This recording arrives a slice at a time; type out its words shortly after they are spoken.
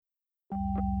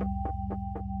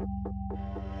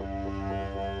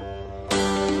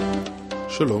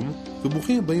שלום,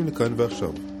 וברוכים הבאים לכאן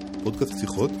ועכשיו, פודקאסט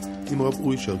שיחות עם הרב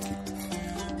אורי שרקי.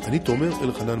 אני תומר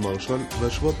אלחנן מרשל,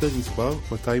 והשבוע פרק מספר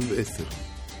 210.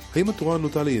 האם התורה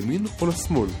נוטה לימין או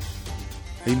לשמאל?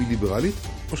 האם היא ליברלית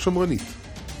או שמרנית?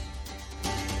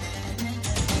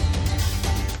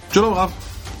 שלום רב.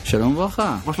 שלום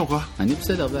וברכה. מה שלומך? אני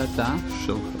בסדר, ואתה?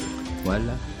 שלום.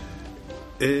 וואלה.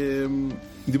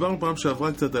 דיברנו פעם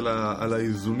שעברה קצת על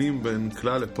האיזונים בין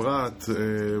כלל לפרט,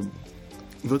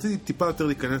 ורציתי טיפה יותר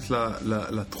להיכנס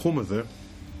לתחום הזה.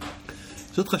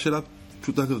 זאת לך שאלה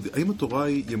פשוטה כזאת, האם התורה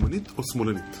היא ימנית או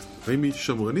שמאלנית? האם היא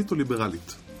שמרנית או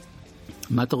ליברלית?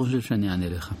 מה אתה חושב שאני אענה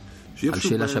לך? על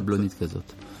שאלה שבלונית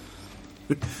כזאת.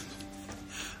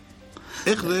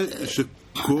 איך זה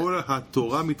שכל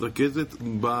התורה מתרכזת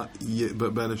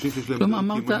באנשים שיש להם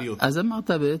ימניות? אז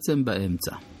אמרת בעצם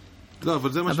באמצע. לא,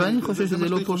 אבל אני חושב שזה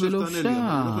לא פה ולא שם.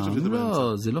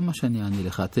 לא, זה לא מה שאני אענה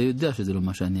לך. אתה יודע שזה לא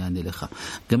מה שאני אענה לך.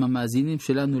 גם המאזינים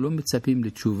שלנו לא מצפים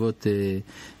לתשובות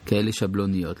כאלה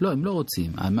שבלוניות. לא, הם לא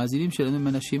רוצים. המאזינים שלנו הם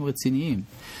אנשים רציניים.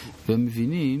 והם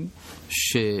מבינים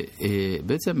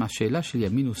שבעצם השאלה של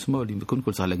ימין ושמאל, אם קודם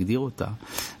כל צריך להגדיר אותה,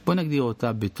 בוא נגדיר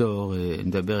אותה בתור,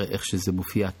 נדבר איך שזה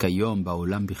מופיע כיום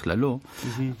בעולם בכללו,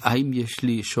 האם יש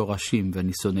לי שורשים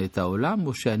ואני שונא את העולם,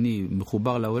 או שאני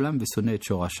מחובר לעולם ושונא את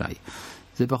שורשיי.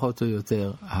 זה פחות או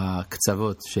יותר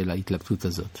הקצוות של ההתלבטות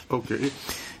הזאת. אוקיי.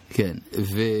 כן,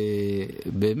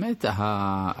 ובאמת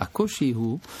הקושי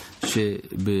הוא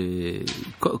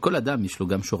שכל אדם יש לו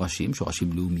גם שורשים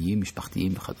לאומיים,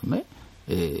 משפחתיים וכדומה,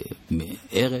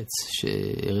 מארץ,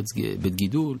 ארץ בית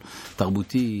גידול,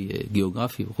 תרבותי,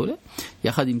 גיאוגרפי וכו'.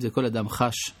 יחד עם זה כל אדם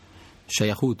חש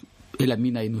שייכות אל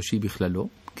המין האנושי בכללו,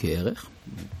 כערך,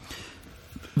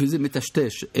 וזה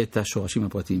מטשטש את השורשים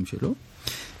הפרטיים שלו,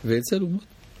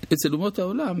 ואצל אומות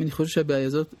העולם אני חושב שהבעיה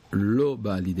הזאת לא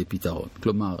באה לידי פתרון.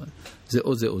 כלומר, זה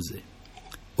או זה או זה.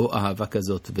 או אהבה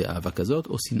כזאת ואהבה כזאת,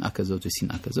 או שנאה כזאת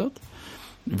ושנאה כזאת.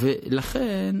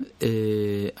 ולכן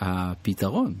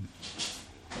הפתרון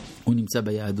הוא נמצא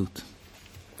ביהדות.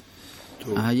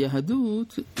 טוב.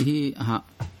 היהדות היא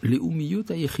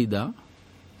הלאומיות היחידה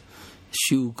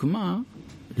שהוקמה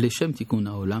לשם תיקון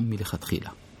העולם מלכתחילה.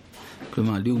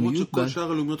 כלומר, לאומיות... למרות שכל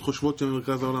שאר הלאומיות חושבות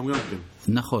שמרכז העולם גם כן.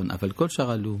 נכון, אבל כל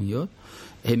שאר הלאומיות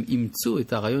הם אימצו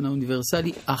את הרעיון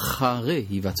האוניברסלי אחרי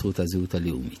היווצרות הזהות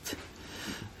הלאומית.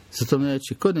 זאת אומרת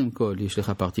שקודם כל יש לך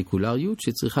פרטיקולריות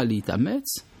שצריכה להתאמץ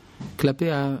כלפי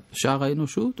שאר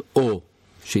האנושות, או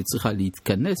שהיא צריכה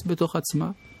להתכנס בתוך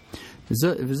עצמה,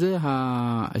 וזה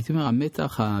הייתי אומר,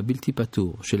 המתח הבלתי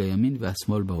פתור של הימין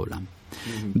והשמאל בעולם.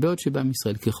 בעוד שבעם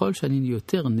ישראל, ככל שאני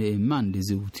יותר נאמן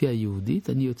לזהותי היהודית,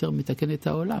 אני יותר מתקן את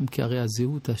העולם, כי הרי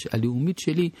הזהות הלאומית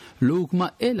שלי לא הוקמה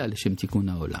אלא לשם תיקון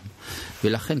העולם.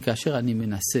 ולכן כאשר אני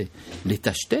מנסה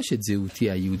לטשטש את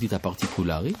זהותי היהודית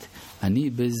הפרטיקולרית, אני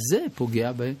בזה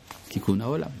פוגע בתיקון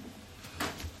העולם.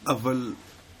 אבל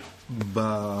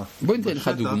בוא ניתן לך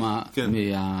דוגמה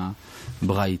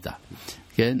מהברייתא.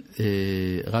 כן?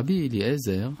 רבי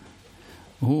אליעזר,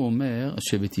 הוא אומר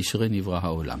שבתשרי נברא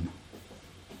העולם.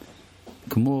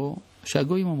 כמו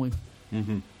שהגויים אומרים.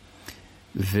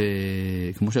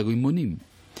 וכמו שהגויים מונים.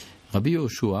 רבי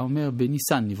יהושע אומר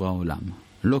בניסן נברא העולם.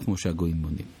 לא כמו שהגויים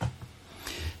מונים.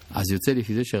 אז יוצא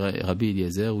לפי זה שרבי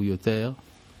אליעזר הוא יותר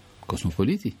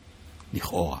קוסמופוליטי.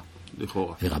 לכאורה.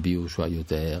 ורבי יהושע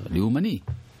יותר לאומני.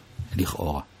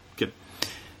 לכאורה. כן.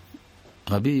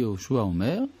 רבי יהושע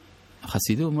אומר,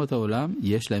 חסידי אומות העולם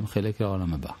יש להם חלק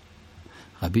לעולם הבא.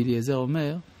 רבי אליעזר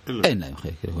אומר, אין להם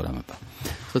חלק לעולם הבא.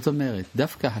 זאת אומרת,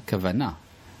 דווקא הכוונה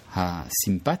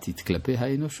הסימפטית כלפי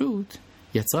האנושות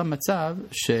יצרה מצב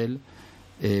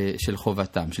של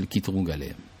חובתם, של קטרוג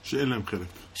עליהם. שאין להם חלק.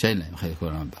 שאין להם חלק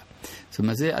לעולם הבא. זאת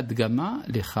אומרת, זה הדגמה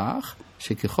לכך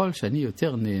שככל שאני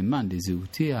יותר נאמן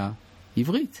לזהותי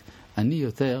העברית, אני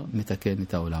יותר מתקן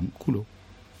את העולם כולו.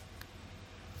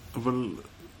 אבל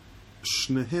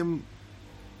שניהם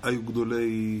היו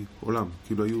גדולי עולם,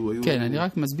 כאילו היו... כן, אני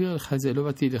רק מסביר לך את זה, לא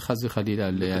באתי לחס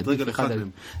וחלילה להעדיף אחד...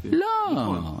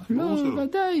 לא,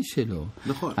 ודאי שלא.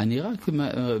 נכון. אני רק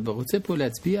רוצה פה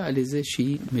להצביע על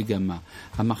איזושהי מגמה.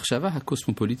 המחשבה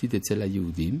הקוסמופוליטית אצל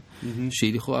היהודים,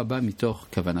 שהיא לכאורה באה מתוך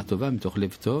כוונה טובה, מתוך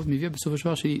לב טוב, מביאה בסופו של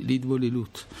דבר שהיא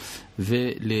להתבוללות,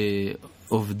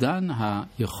 ולאובדן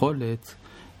היכולת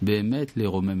באמת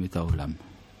לרומם את העולם.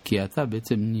 כי אתה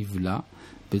בעצם נבלע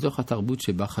בתוך התרבות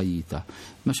שבה חיית.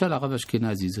 למשל, הרב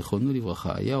אשכנזי, זיכרונו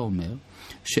לברכה, היה אומר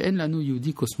שאין לנו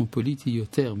יהודי קוסמופוליטי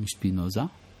יותר משפינוזה,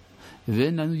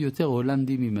 ואין לנו יותר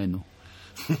הולנדי ממנו.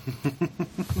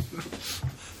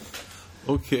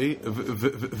 אוקיי,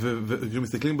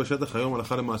 וכשמסתכלים בשטח היום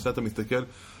הלכה למעשה, אתה מסתכל,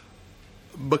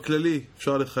 בכללי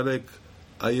אפשר לחלק,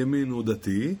 הימין הוא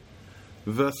דתי,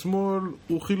 והשמאל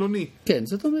הוא חילוני. כן,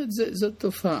 זאת אומרת, זאת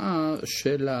תופעה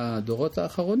של הדורות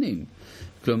האחרונים.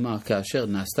 כלומר, כאשר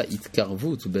נעשתה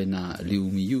התקרבות בין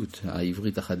הלאומיות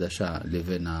העברית החדשה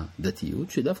לבין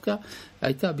הדתיות, שדווקא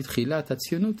הייתה בתחילת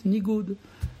הציונות ניגוד.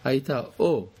 הייתה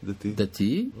או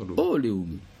דתי או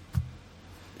לאומי.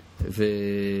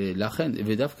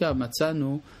 ודווקא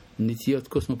מצאנו נטיות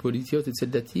קוסמופוליטיות אצל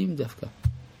דתיים דווקא.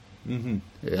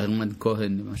 הרמן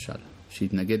כהן למשל,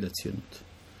 שהתנגד לציונות.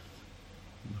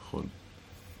 נכון.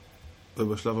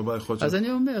 ובשלב הבא יכול להיות... אז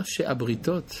אני אומר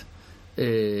שהבריתות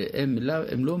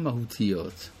הן לא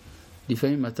מהותיות.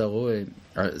 לפעמים אתה רואה,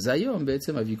 זה היום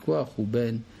בעצם הוויכוח הוא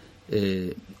בין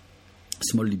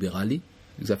שמאל ליברלי,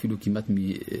 זה אפילו כמעט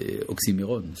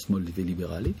מאוקסימרון, שמאל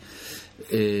וליברלי,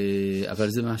 אבל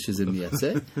זה מה שזה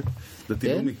מייצא.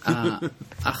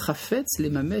 החפץ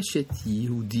לממש את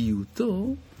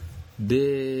יהודיותו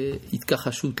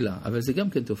בהתכחשות לה, אבל זה גם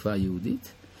כן תופעה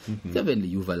יהודית, כיוון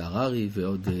ליובל הררי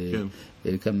ועוד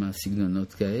כמה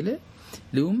סגנונות כאלה,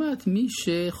 לעומת מי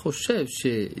שחושב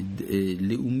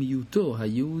שלאומיותו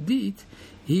היהודית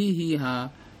היא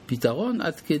הפתרון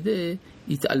עד כדי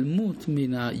התעלמות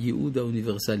מן הייעוד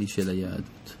האוניברסלי של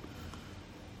היהדות.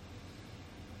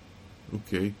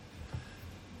 אוקיי.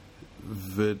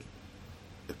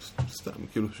 וסתם,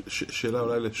 כאילו, שאלה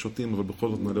אולי לשוטים, אבל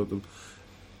בכל זאת נעלה אותם.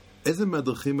 איזה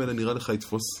מהדרכים האלה נראה לך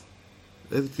יתפוס?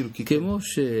 איזה כאילו... כמו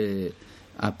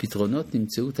שהפתרונות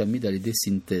נמצאו תמיד על ידי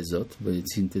סינתזות,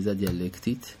 סינתזה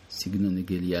דיאלקטית, סגנון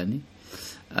הגליאני,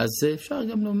 אז אפשר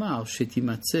גם לומר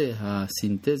שתימצא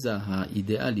הסינתזה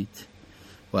האידיאלית,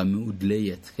 או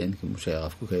המעודלית, כן, כמו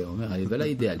שהרב קוק היה אומר, אבל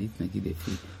האידיאלית, נגיד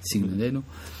לפי סגנוננו,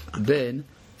 בין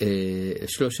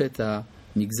שלושת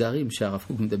המגזרים שהרב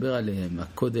קוק מדבר עליהם,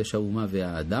 הקודש, האומה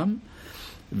והאדם,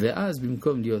 ואז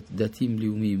במקום להיות דתיים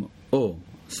לאומיים או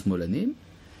שמאלנים,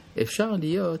 אפשר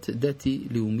להיות דתי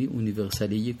לאומי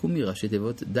אוניברסלי יקומי, ראשי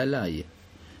תיבות דלאי.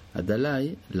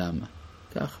 הדלאי, למה?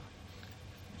 ככה.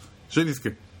 שנזכה.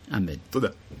 אמן. תודה.